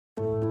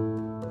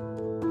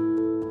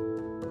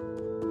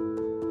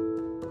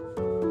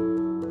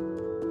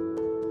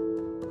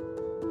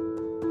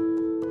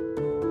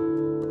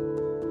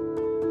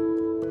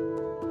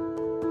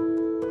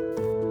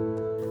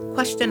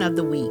Question of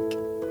the week.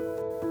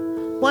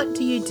 What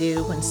do you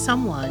do when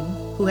someone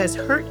who has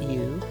hurt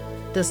you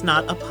does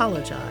not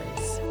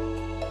apologize?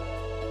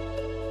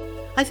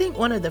 I think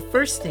one of the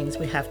first things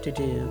we have to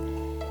do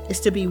is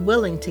to be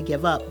willing to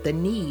give up the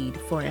need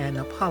for an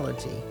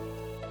apology.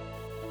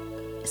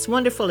 It's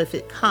wonderful if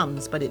it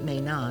comes, but it may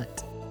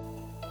not.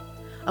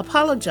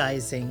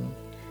 Apologizing,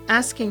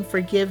 asking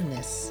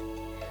forgiveness,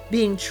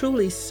 being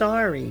truly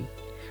sorry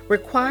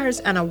requires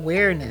an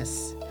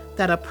awareness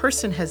that a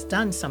person has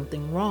done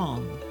something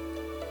wrong.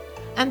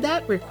 And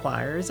that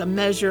requires a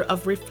measure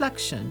of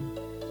reflection,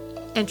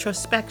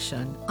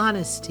 introspection,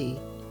 honesty,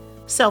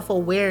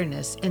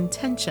 self-awareness,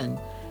 intention,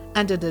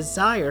 and a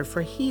desire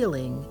for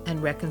healing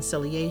and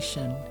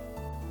reconciliation.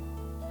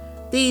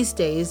 These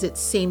days, it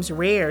seems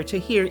rare to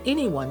hear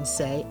anyone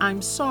say,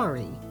 "I'm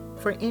sorry,"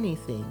 for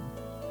anything.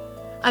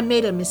 I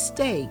made a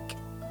mistake.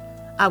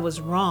 I was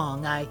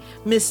wrong. I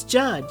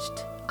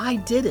misjudged. I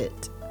did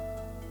it.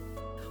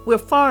 We're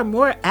far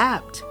more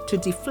apt to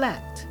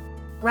deflect,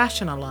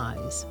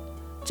 rationalize,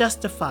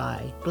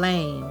 justify,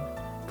 blame,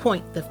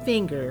 point the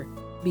finger,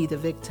 be the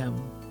victim.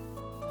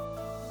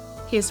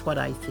 Here's what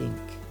I think.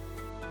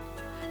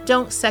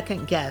 Don't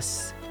second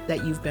guess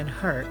that you've been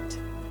hurt,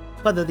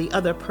 whether the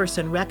other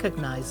person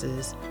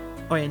recognizes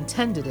or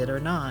intended it or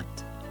not.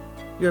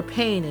 Your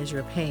pain is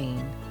your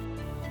pain.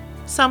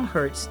 Some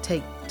hurts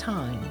take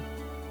time.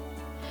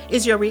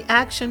 Is your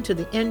reaction to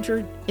the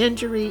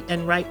injury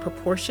in right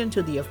proportion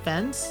to the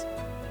offense,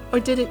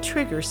 or did it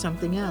trigger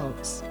something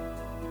else?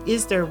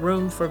 Is there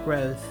room for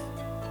growth?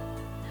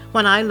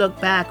 When I look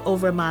back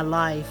over my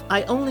life,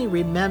 I only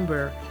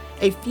remember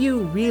a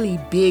few really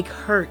big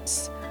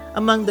hurts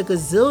among the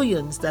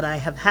gazillions that I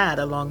have had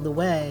along the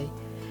way,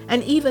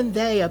 and even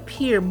they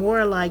appear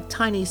more like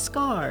tiny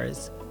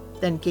scars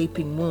than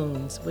gaping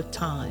wounds with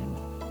time.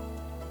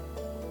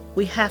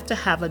 We have to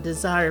have a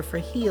desire for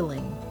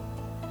healing.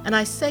 And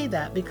I say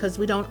that because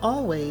we don't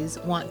always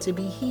want to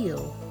be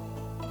healed.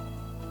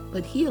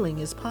 But healing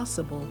is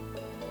possible.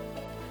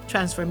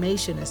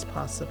 Transformation is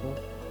possible.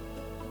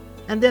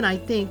 And then I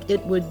think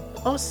it would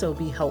also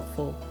be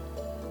helpful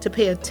to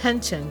pay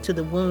attention to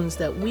the wounds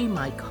that we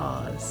might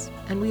cause.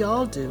 And we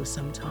all do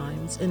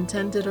sometimes,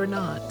 intended or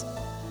not.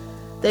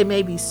 They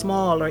may be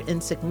small or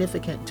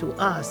insignificant to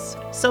us,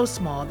 so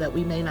small that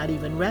we may not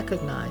even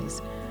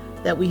recognize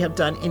that we have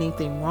done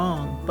anything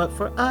wrong. But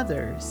for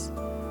others,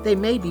 they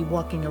may be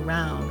walking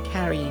around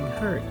carrying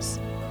hurts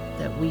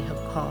that we have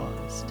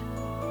caused.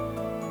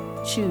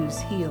 Choose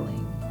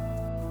healing.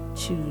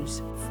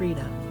 Choose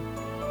freedom.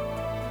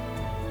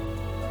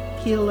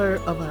 Healer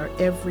of our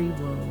every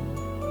wound.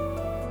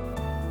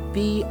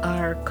 Be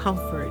our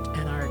comfort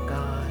and our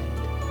guide.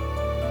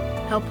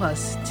 Help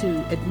us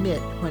to admit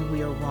when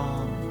we are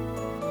wrong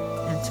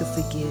and to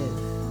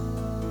forgive.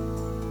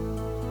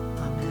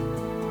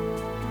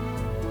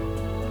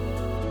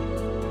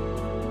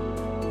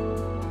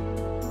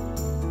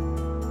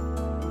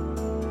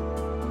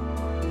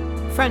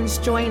 Friends,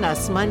 join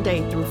us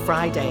Monday through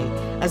Friday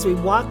as we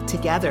walk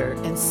together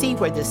and see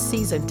where this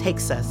season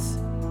takes us.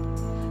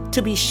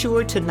 To be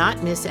sure to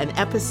not miss an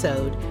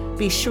episode,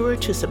 be sure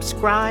to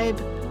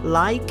subscribe,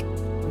 like,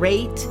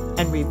 rate,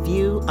 and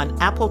review on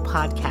Apple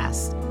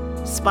Podcasts,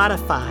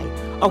 Spotify,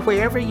 or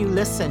wherever you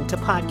listen to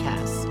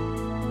podcasts.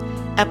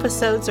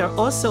 Episodes are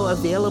also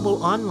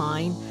available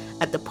online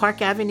at the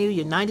Park Avenue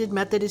United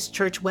Methodist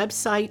Church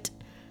website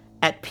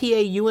at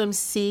paumcnyc.org.